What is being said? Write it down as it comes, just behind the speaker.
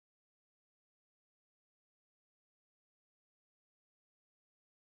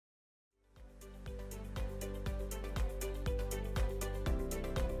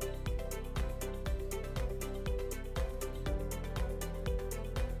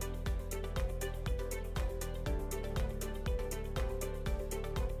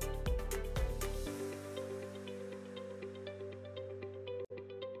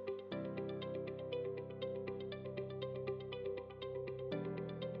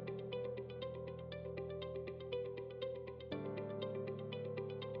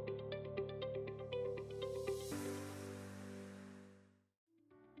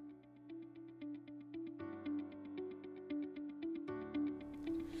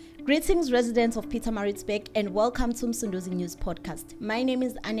Greetings, residents of Pietermaritzburg, and welcome to Msunduzi News Podcast. My name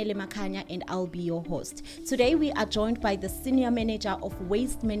is Anele Makanya, and I'll be your host. Today, we are joined by the Senior Manager of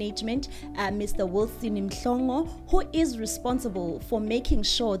Waste Management, Mr. Mhlongo, who is responsible for making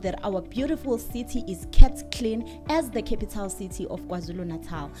sure that our beautiful city is kept clean as the capital city of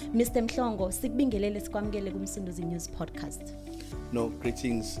KwaZulu-Natal. Mr. Mhlongo, sikubingelele sikwamukele kuMsunduzi News Podcast. No,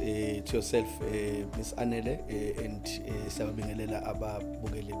 greetings to yourself, Ms. Anele, and siyabingelela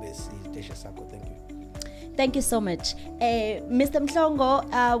ababukeli besiteshi sakho. Thank you. Thank you so much. Mr.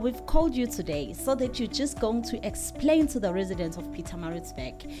 Mhlongo, we've called you today so that you're just going to explain to the residents of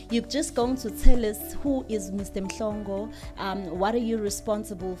Pietermaritzburg. You're just going to tell us who is Mr. Mhlongo, what are you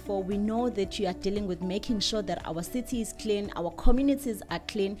responsible for? We know that you are dealing with making sure that our city is clean, our communities are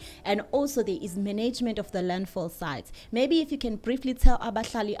clean, and also there is management of the landfill sites. Maybe if you can briefly tell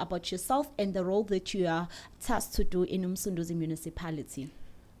Abahlali about yourself and the role that you are tasked to do in Msunduzi municipality.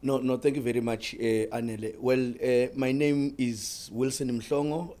 No, thank you very much, Anele. Well, my name is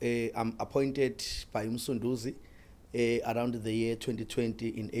Mhlongo. I'm appointed by Msunduzi around the year 2020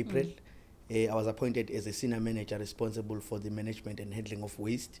 in April. I was appointed as a senior manager responsible for the management and handling of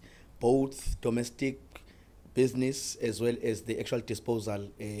waste, both domestic business as well as the actual disposal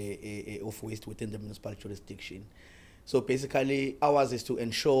of waste within the municipal jurisdiction. So basically, ours is to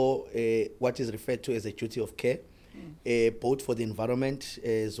ensure what is referred to as a duty of care, both for the environment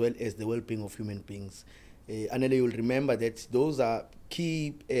as well as the well-being of human beings. Anele, you will remember that those are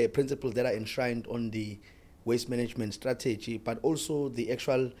key principles that are enshrined on the waste management strategy, but also the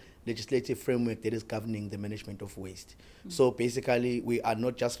actual legislative framework that is governing the management of waste. So basically, we are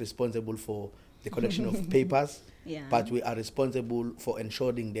not just responsible for the collection of papers, but we are responsible for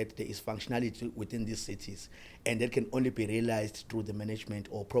ensuring that there is functionality within these cities, and that can only be realized through the management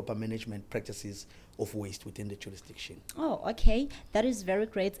or proper management practices of waste within the jurisdiction. Oh, okay. That is very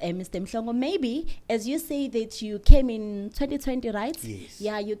great, Mr. Mhlongo. Maybe, as you say that you came in 2020, right? Yes.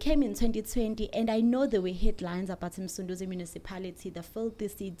 Yeah, you came in 2020, and I know there were headlines about Msunduzi municipality, the filthy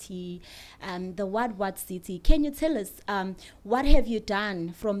city, the what city. Can you tell us what have you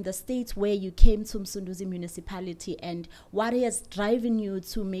done from the state where you came to Msunduzi municipality, and what has driven you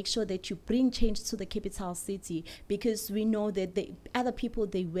to make sure that you bring change to the capital city? Because we know that the other people,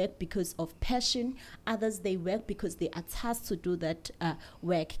 they work because of passion, others they work because they are tasked to do that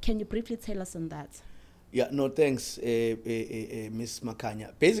work. Can you briefly tell us on that? Yeah, no, thanks, Ms.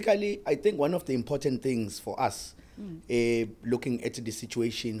 Makanya. Basically, I think one of the important things for us, looking at the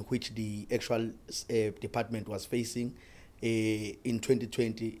situation which the actual department was facing in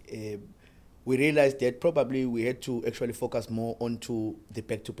 2020, we realized that probably we had to actually focus more onto the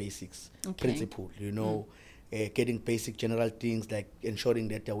back to basics principle, you know, getting basic general things like ensuring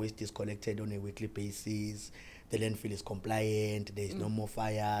that the waste is collected on a weekly basis, the landfill is compliant, there is no more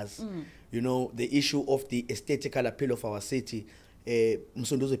fires. You know, the issue of the aesthetical appeal of our city,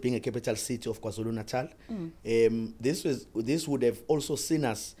 Msunduzi being a capital city of KwaZulu-Natal, this would have also seen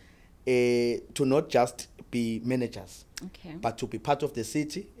us to not just be managers, but to be part of the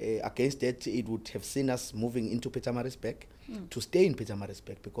city. Against that, it would have seen us moving into Pietermaritzburg, to stay in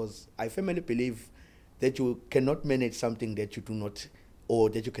Pietermaritzburg, because I firmly believe that you cannot manage something that you do not, or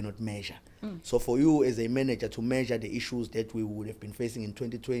that you cannot measure. So for you as a manager to measure the issues that we would have been facing in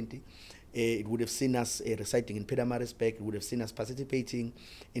 2020, it would have seen us residing in Pietermaritzburg, it would have seen us participating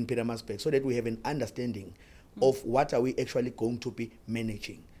in Pietermaritzburg, so that we have an understanding of what are we actually going to be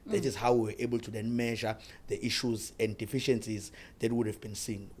managing. That is how we were able to then measure the issues and deficiencies that would have been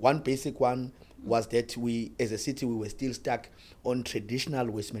seen. One basic one was that we, as a city, we were still stuck on traditional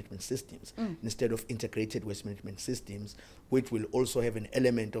waste management systems instead of integrated waste management systems, which will also have an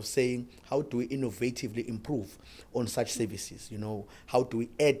element of saying, how do we innovatively improve on such services? You know, how do we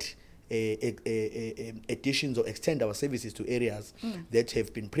add additions or extend our services to areas that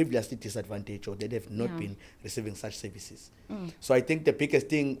have been previously disadvantaged or that have not been receiving such services. So I think the biggest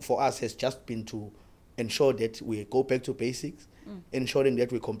thing for us has just been to ensure that we go back to basics, ensuring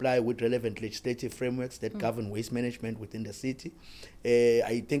that we comply with relevant legislative frameworks that govern waste management within the city.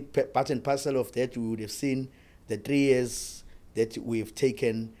 I think part and parcel of that, we would have seen the 3 years that we've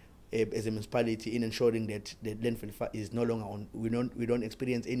taken as a municipality in ensuring that the landfill is no longer on, we don't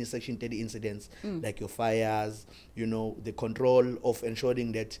experience any Section 30 incidents like your fires, you know, the control of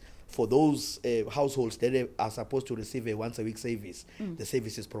ensuring that for those households that are supposed to receive a once-a-week service, the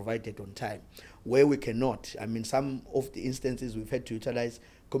service is provided on time. Where we cannot, I mean, some of the instances we've had to utilize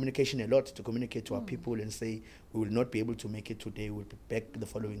communication a lot to communicate to our people and say, we will not be able to make it today, we'll be back the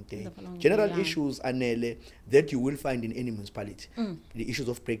following day. General issues, Anele, that you will find in any municipality. The issues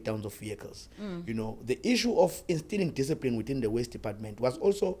of breakdowns of vehicles. You know, the issue of instilling discipline within the waste department was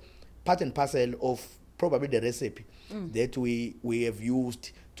also part and parcel of probably the recipe that we have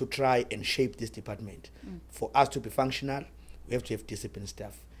used to try and shape this department. For us to be functional, we have to have disciplined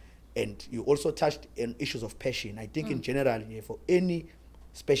staff. And you also touched on issues of passion. I think in general, for any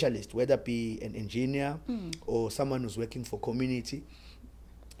specialist, whether it be an engineer or someone who's working for community,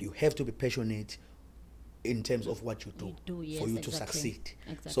 you have to be passionate in terms of what you do, yes, for you to succeed.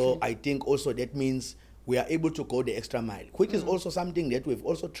 Exactly. So I think also that means we are able to go the extra mile, which is also something that we've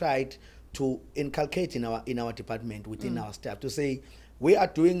also tried to inculcate in our department within our staff, to say we are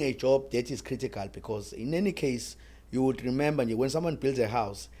doing a job that is critical, because in any case, you would remember when someone builds a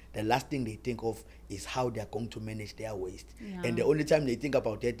house, the last thing they think of is how they are going to manage their waste. And the only time they think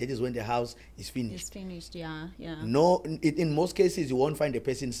about that is when the house is finished. It's finished, yeah. No, in most cases, you won't find a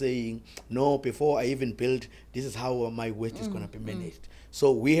person saying, no, before I even build, this is how my waste is going to be managed.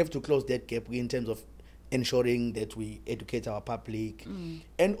 So we have to close that gap in terms of ensuring that we educate our public.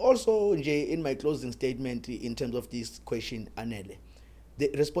 And also, in my closing statement, in terms of this question, Anele, the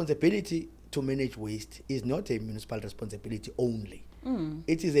responsibility to manage waste is not a municipal responsibility only.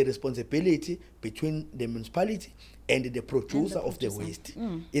 It is a responsibility between the municipality and the producer of the waste.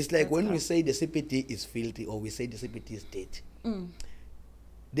 It's like when we say the CPD is filthy, or we say the CPD is dirty.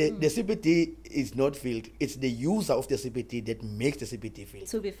 The CPD is not filthy. It's the user of the CPD that makes the CPD filthy.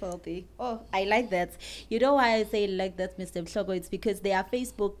 To be filthy. Oh, I like that. You know why I say like that, Mr. Mhlongo? It's because there are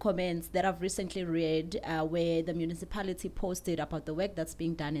Facebook comments that I've recently read where the municipality posted about the work that's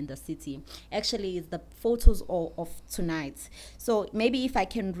being done in the city. Actually, it's the photos of tonight. So maybe if I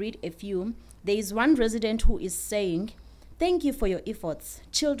can read a few. There is one resident who is saying, "Thank you for your efforts.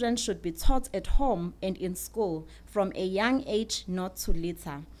 Children should be taught at home and in school from a young age not to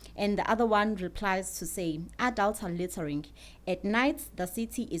litter." And the other one replies to say, "Adults are littering. At night, the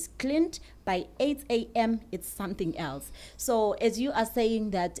city is cleaned. By 8 a.m., it's something else." So as you are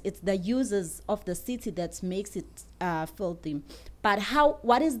saying that it's the users of the city that makes it filthy. But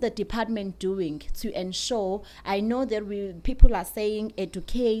what is the department doing to ensure? I know that people are saying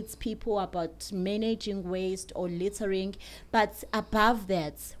educate people about managing waste or littering, but above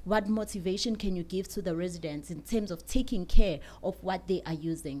that, what motivation can you give to the residents in terms of taking care of what they are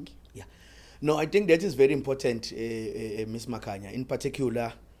using? Yeah, no, I think that is very important, Ms. Makanya. In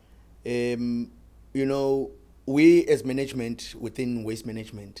particular, you know, we as management within waste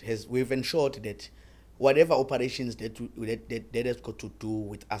management we've ensured that whatever operations that has got to do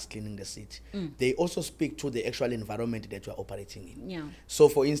with us cleaning the city, they also speak to the actual environment that we're operating in. Yeah. So,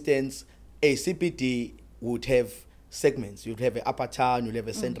 for instance, a CPD would have segments. You'd have an upper town, you'll have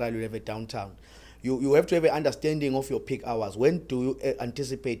a central, you'll have a downtown. You have to have an understanding of your peak hours. When do you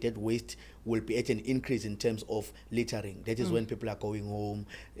anticipate that waste will be at an increase in terms of littering? That is when people are going home,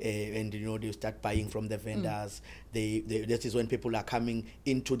 and you know they start buying from the vendors. That is when people are coming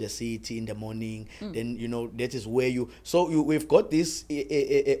into the city in the morning. Then you know that is where we've got this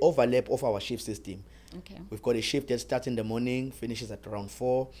overlap of our shift system. Okay. We've got a shift that starts in the morning, finishes at around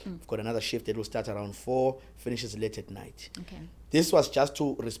 4. We've got another shift that will start around 4, finishes late at night. Okay. This was just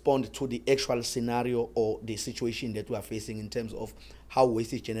to respond to the actual scenario or the situation that we are facing in terms of how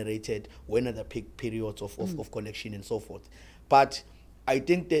waste is generated, when are the peak periods of collection and so forth. But I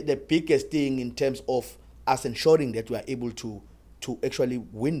think that the biggest thing in terms of us ensuring that we are able to actually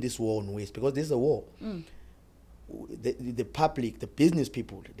win this war on waste, because this is a war. The public, the business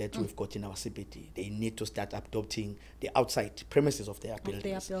people that we've got in our CPD, they need to start adopting the outside premises of their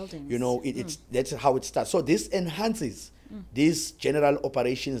buildings. You know, that's how it starts. So this enhances these general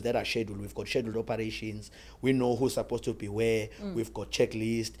operations that are scheduled. We've got scheduled operations. We know who's supposed to be where. We've got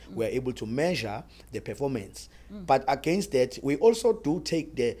checklists. We're able to measure the performance. But against that, we also do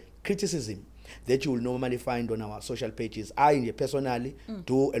take the criticism that you will normally find on our social pages. I personally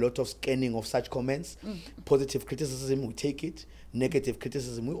do a lot of scanning of such comments. Positive criticism, we take it. Negative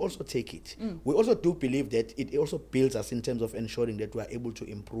criticism, we also take it. We also do believe that it also builds us in terms of ensuring that we are able to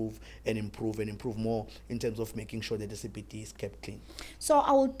improve more in terms of making sure that the CPD is kept clean. So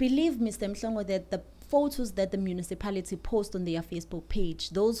I would believe, Mr. Mhlongo, that the photos that the municipality post on their Facebook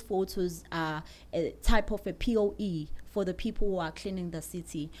page, those photos are a type of a POE for the people who are cleaning the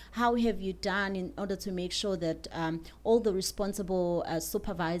city? How have you done in order to make sure that all the responsible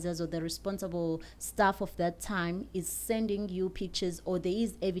supervisors or the responsible staff of that time is sending you pictures, or there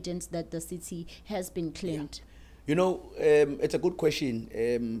is evidence that the city has been cleaned? Yeah. You know, it's a good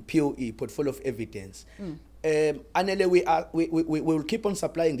question. POE, portfolio of evidence. Anele, we will keep on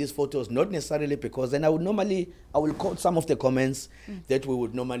supplying these photos, not necessarily because then I will quote some of the comments that we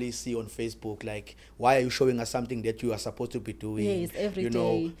would normally see on Facebook, like, why are you showing us something that you are supposed to be doing? Yes, every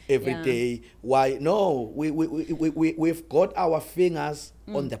day. Every day. Why? No, we've got our fingers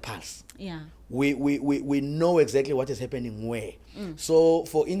on the pulse. Yeah. We know exactly what is happening where. So,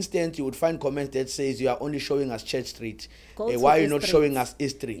 for instance, you would find comments that says you are only showing us Church Street. Why are you not showing us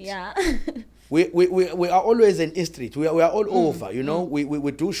East Street? Yeah. We are always in East Street. We are all over, you know.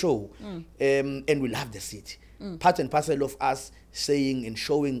 We do show, and we love the city. Part and parcel of us saying and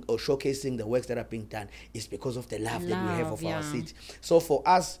showing or showcasing the works that are being done is because of the love that we have of our city. So for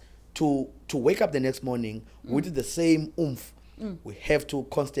us to wake up the next morning with the same oomph, we have to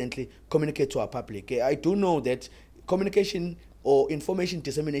constantly communicate to our public. I do know that communication or information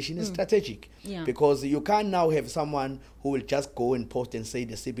dissemination is strategic, because you can't now have someone who will just go and post and say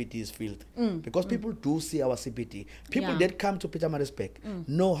the CBD is filled, because people do see our CBD. People that come to Pietermaritzburg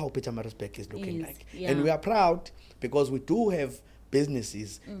know how Pietermaritzburg is looking like, and we are proud because we do have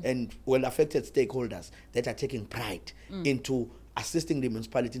businesses and well-affected stakeholders that are taking pride into assisting the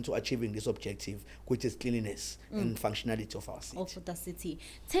municipality into achieving this objective, which is cleanliness and functionality of our city. Of the city.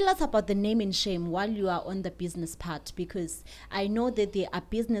 Tell us about the name and shame while you are on the business part, because I know that there are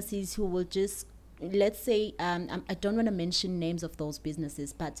businesses who will just, let's say, I don't want to mention names of those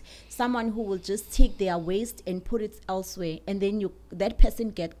businesses, but someone who will just take their waste and put it elsewhere, and then that person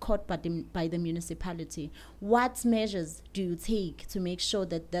get caught by the municipality. What measures do you take to make sure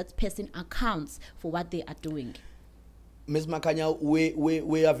that that person accounts for what they are doing? Ms. Makanya,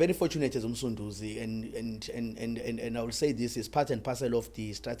 we are very fortunate as Msunduzi, and I will say this is part and parcel of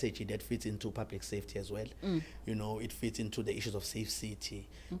the strategy that fits into public safety as well. You know, it fits into the issues of safe city,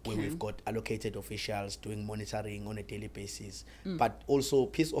 where we've got allocated officials doing monitoring on a daily basis, but also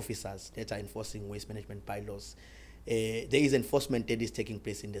peace officers that are enforcing waste management bylaws. There is enforcement that is taking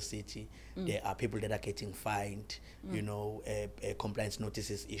place in the city. There are people that are getting fined, you know, compliance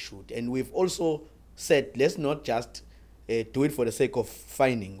notices issued. And we've also said, let's not just do it for the sake of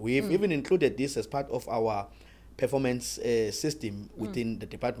fining. We've even included this as part of our performance system within the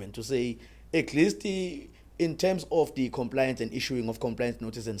department to say, at least in terms of the compliance and issuing of compliance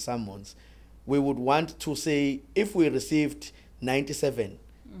notice and summons, we would want to say, if we received 97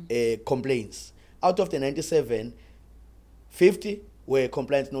 complaints, out of the 97, 50 were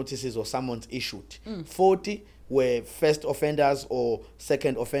compliance notices or summons issued, 40 were first offenders or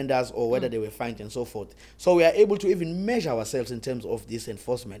second offenders, or whether they were fined and so forth. So we are able to even measure ourselves in terms of this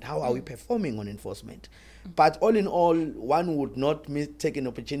enforcement. How are we performing on enforcement? But all in all, one would not take an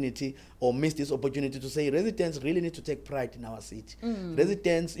opportunity or miss this opportunity to say residents really need to take pride in our city.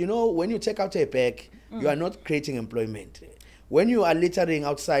 Residents, you know, when you take out a bag, you are not creating employment. When you are littering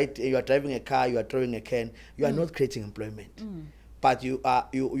outside, you are driving a car, you are throwing a can, you are not creating employment. But you are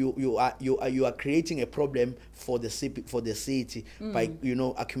creating a problem for the city by, you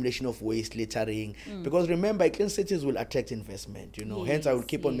know, accumulation of waste, littering. Because remember, clean cities will attract investment. You know, hence I will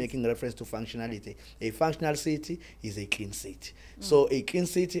keep on making reference to functionality. A functional city is a clean city. So a clean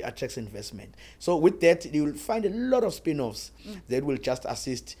city attracts investment. So with that, you will find a lot of spin-offs that will just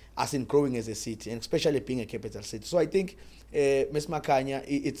assist us in growing as a city, and especially being a capital city. So I think, Ms. Makanya,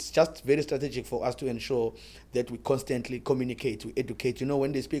 it's just very strategic for us to ensure that we constantly communicate, we educate. You know,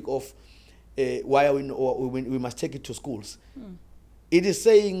 when they speak of why are we must take it to schools, it is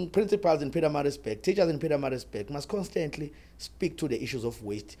saying principals in Pietermaritzburg, teachers in Pietermaritzburg must constantly speak to the issues of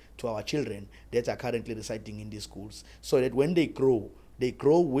waste to our children that are currently residing in these schools, so that when they grow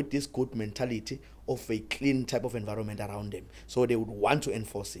with this good mentality of a clean type of environment around them, so they would want to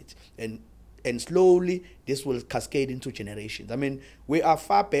enforce it. And slowly, this will cascade into generations. I mean, we are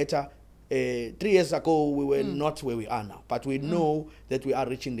far better. 3 years ago, we were not where we are now. But we know that we are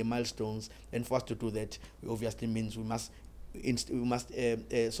reaching the milestones. And for us to do that, obviously means we must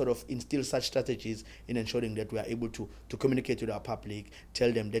sort of instill such strategies in ensuring that we are able to communicate with our public,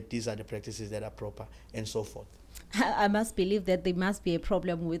 tell them that these are the practices that are proper, and so forth. I must believe that there must be a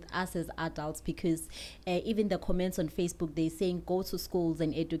problem with us as adults, because even the comments on Facebook, they're saying go to schools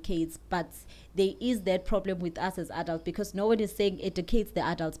and educate, but there is that problem with us as adults, because no one is saying educate the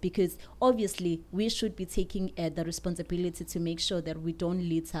adults, because obviously we should be taking the responsibility to make sure that we don't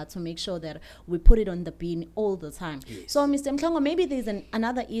litter, to make sure that we put it on the bin all the time. Yes. So Mr. Mhlongo, maybe there's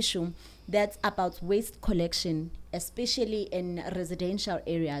another issue that's about waste collection especially in residential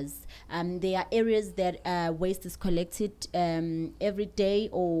areas. There are areas that waste is collected every day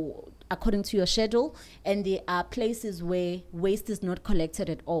or according to your schedule, and there are places where waste is not collected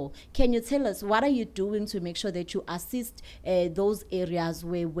at all. Can you tell us what are you doing to make sure that you assist those areas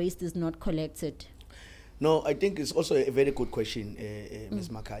where waste is not collected? No, I think it's also a very good question, Ms.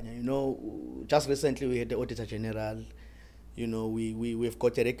 Makanya. You know, just recently we had the Auditor General. You know, we've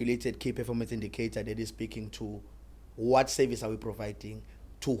got a regulated key performance indicator that is speaking to what service are we providing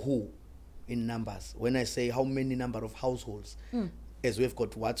to who in numbers. When I say how many number of households, as we've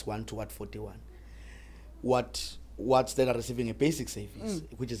got what's 1 to what 41, what's that are receiving a basic service,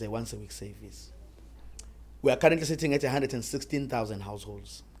 which is a once a week service. We are currently sitting at 116,000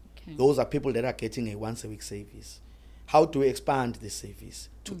 households. Okay. Those are people that are getting a once a week service. How do we expand this service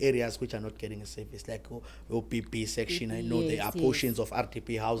to areas which are not getting a service, like OPP section? I know there are portions of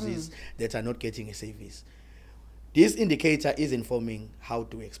RTP houses that are not getting a service. This indicator is informing how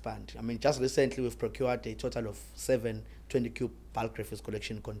to expand. I mean, just recently we've procured a total of 7 20-cube bulk refuse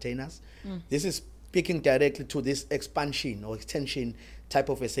collection containers. This is speaking directly to this expansion or extension type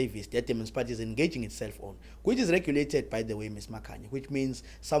of a service that the municipality is engaging itself on, which is regulated, by the way, Ms. Makanya, which means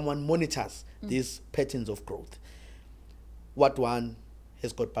someone monitors these patterns of growth. What one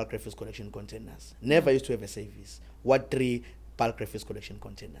has got bulk refuse collection containers? Never used to have a service. What 3 bulk refuse collection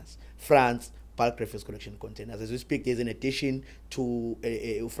containers? France, bulk refuse collection containers. As we speak, there's an addition to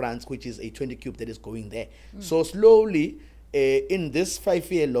France, which is a 20 cube that is going there. So slowly, in this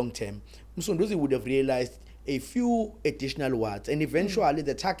 5-year long term, Msunduzi would have realized a few additional wards, and eventually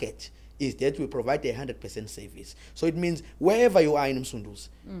the target is that we provide 100% service. So it means wherever you are in Msunduzi,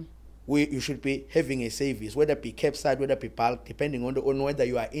 you should be having a service, whether it be curbside, whether it be bulk, depending on whether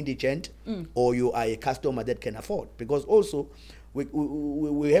you are indigent or you are a customer that can afford. Because also,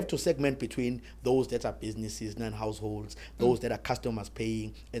 we have to segment between those that are businesses, non-households, those that are customers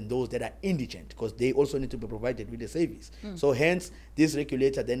paying, and those that are indigent, because they also need to be provided with a service. So hence, this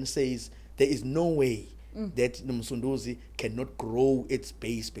regulator then says there is no way that the Msunduzi cannot grow its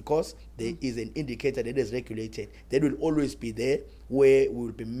base, because there is an indicator that is regulated that will always be there, where we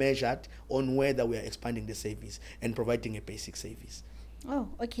will be measured on whether we are expanding the service and providing a basic service. Oh,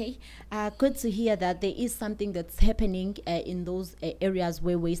 okay. Good to hear that there is something that's happening in those areas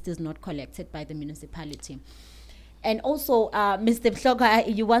where waste is not collected by the municipality. And also, Mr.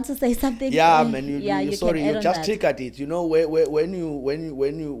 Mhlongo, you want to say something? Yeah, man. You just triggered it. You know, when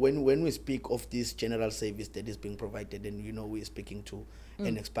we speak of this general service that is being provided, and you know we're speaking to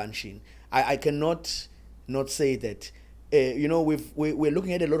an expansion, I cannot not say that. You know, we're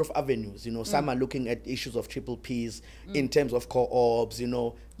looking at a lot of avenues. You know, some are looking at issues of triple Ps in terms of co-ops. You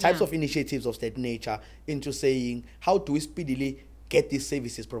know, types of initiatives of that nature, into saying how do we speedily get these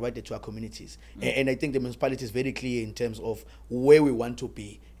services provided to our communities. And I think the municipality is very clear in terms of where we want to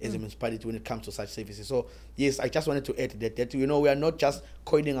be as a municipality when it comes to such services. So yes, I just wanted to add that you know, we are not just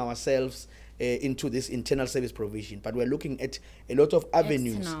coiling ourselves into this internal service provision, but we're looking at a lot of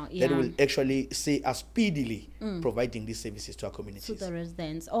avenues that will actually see us speedily providing these services to our communities. To the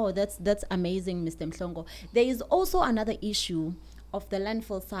residents. Oh, that's amazing, Mr. Mhlongo. There is also another issue of the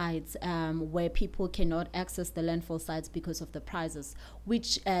landfill sites, where people cannot access the landfill sites because of the prices,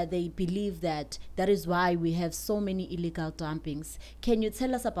 which they believe that is why we have so many illegal dumpings. Can you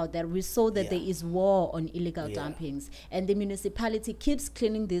tell us about that? We saw that there is war on illegal dumpings, and the municipality keeps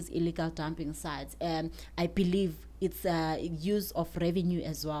cleaning these illegal dumping sites. I believe it's use of revenue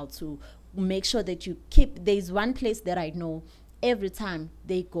as well to make sure that you keep. There's one place that I know, every time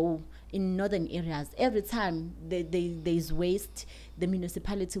they go in northern areas, every time there's waste, the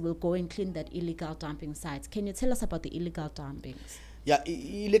municipality will go and clean that illegal dumping sites. Can you tell us about the illegal dumpings? Yeah,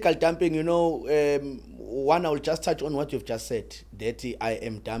 illegal dumping, you know, one, I will just touch on what you've just said, that I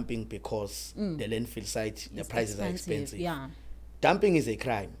am dumping because the landfill site, the prices are expensive. Yeah. Dumping is a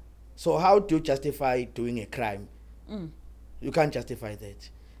crime. So how do you justify doing a crime? You can't justify that.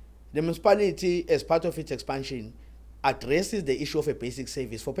 The municipality, as part of its expansion, addresses the issue of a basic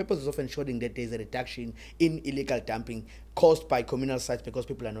service for purposes of ensuring that there is a reduction in illegal dumping caused by communal sites because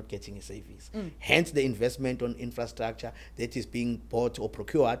people are not getting a service. Hence the investment on infrastructure that is being bought or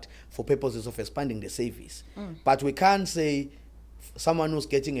procured for purposes of expanding the service. But we can't say someone who's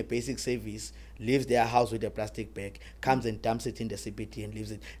getting a basic service leaves their house with a plastic bag, comes and dumps it in the CPT and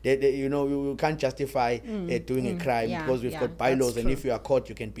leaves it. You know, you can't justify doing a crime because we've got bylaws, and if you are caught,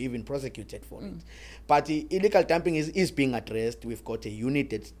 you can be even prosecuted for it. But illegal dumping is being addressed. We've got a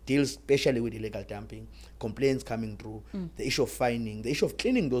unit that deals specially with illegal dumping, complaints coming through, the issue of fining, the issue of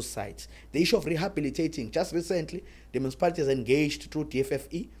cleaning those sites, the issue of rehabilitating. Just recently, the municipality has engaged through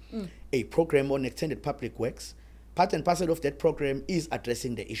DFFE a program on extended public works, part and parcel of that program is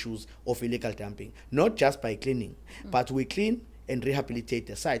addressing the issues of illegal dumping, not just by cleaning, but we clean and rehabilitate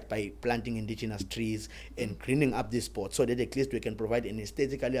the site by planting indigenous trees and greening up this spot so that at least we can provide an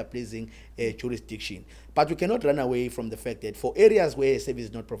aesthetically pleasing jurisdiction. But we cannot run away from the fact that for areas where a service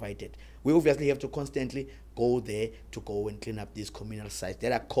is not provided, we obviously have to constantly go there to go and clean up these communal sites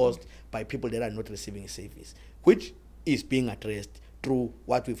that are caused by people that are not receiving a service, which is being addressed through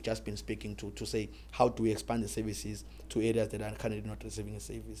what we've just been speaking to say, how do we expand the services to areas that are currently not receiving a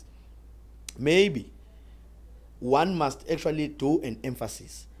service. Maybe one must actually do an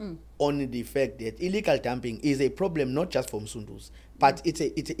emphasis on the fact that illegal dumping is a problem not just for Msunduzi, but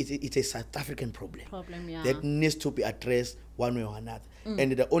it's a South African problem that needs to be addressed one way or another.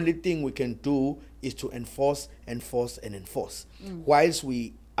 And the only thing we can do is to enforce, whilst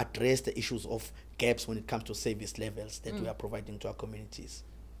we address the issues of gaps when it comes to service levels that we are providing to our communities.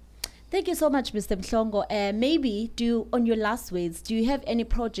 Thank you so much, Mr. Mhlongo. Maybe, on your last words, do you have any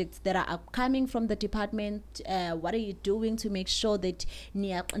projects that are upcoming from the department? What are you doing to make sure that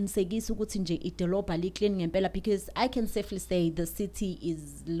because I can safely say the city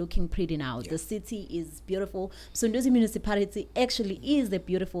is looking pretty now. The city is beautiful. Msunduzi municipality actually is a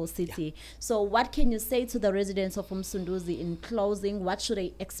beautiful city. So what can you say to the residents of Msunduzi in closing? What should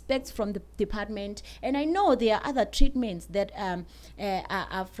they expect from the department? And I know there are other treatments that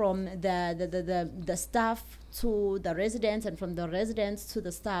are from the staff to the residents and from the residents to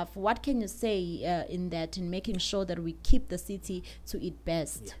the staff. What can you say in that, in making sure that we keep the city to its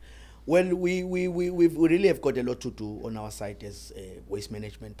best? Well, we really have got a lot to do on our side as waste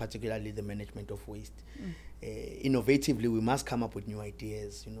management, particularly the management of waste. Innovatively, we must come up with new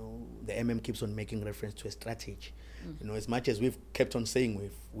ideas. You know, the MM keeps on making reference to a strategy. You know, as much as we've kept on saying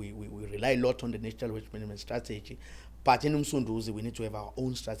we rely a lot on the national waste management strategy, but in Msunduzi, we need to have our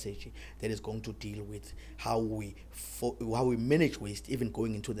own strategy that is going to deal with how we manage waste, even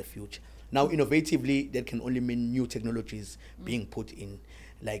going into the future. Now, innovatively, that can only mean new technologies being put in,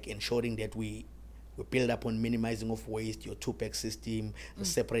 like ensuring that we build up on minimizing of waste, your two-pack system,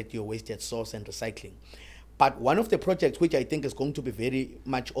 separate your waste at source and recycling. But one of the projects which I think is going to be very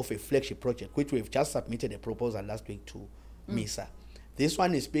much of a flagship project, which we've just submitted a proposal last week to MISA. This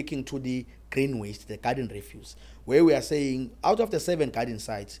one is speaking to the green waste, the garden refuse, where we are saying out of the 7 garden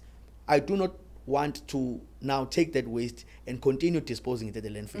sites, I do not want to now take that waste and continue disposing it at the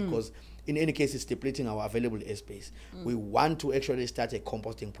landfill because in any case it's depleting our available airspace. We want to actually start a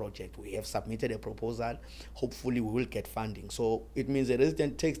composting project. We have submitted a proposal. Hopefully we will get funding. So it means a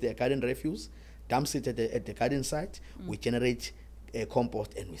resident takes their garden refuse, dumps it at the garden site, we generate a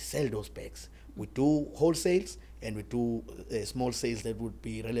compost and we sell those bags. We do wholesales and we do small sales that would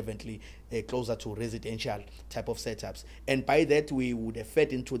be relevantly closer to residential type of setups. And by that, we would have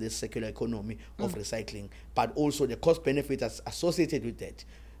fed into the circular economy of recycling. But also the cost benefits associated with that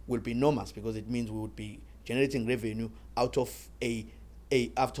will be enormous because it means we would be generating revenue out of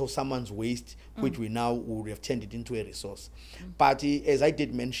after someone's waste, which we now would have turned it into a resource. But as I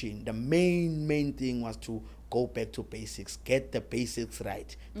did mention, the main thing was to go back to basics, get the basics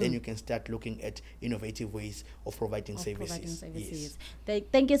right. Then you can start looking at innovative ways of providing services. Yes.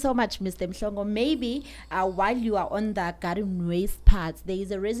 Thank you so much, Mr. Mhlongo. Maybe while you are on the garden waste part, there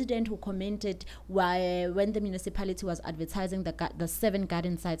is a resident who commented when the municipality was advertising the 7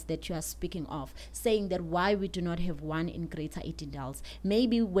 garden sites that you are speaking of, saying that why we do not have one in Greater Edendals.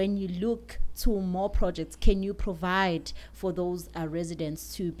 Maybe when you look to more projects, can you provide for those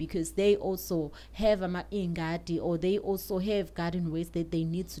residents too, because they also have or they also have garden waste that they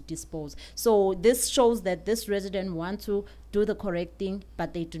need to dispose. So this shows that this resident want to do the correct thing,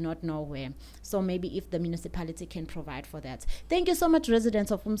 but they do not know where. So maybe if the municipality can provide for that. Thank you so much,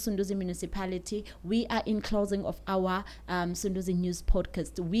 residents of Msunduzi municipality. We are in closing of our Msunduzi News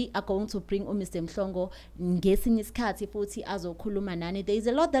podcast. We are going to bring Mr. Mhlongo ngesinye isikhathi futhi azokhuluma nani. There is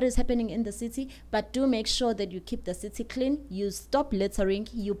a lot that is happening in the city, but do make sure that you keep the city clean, you stop littering,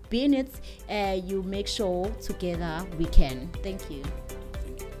 you bin it, you make sure together we can. Thank you.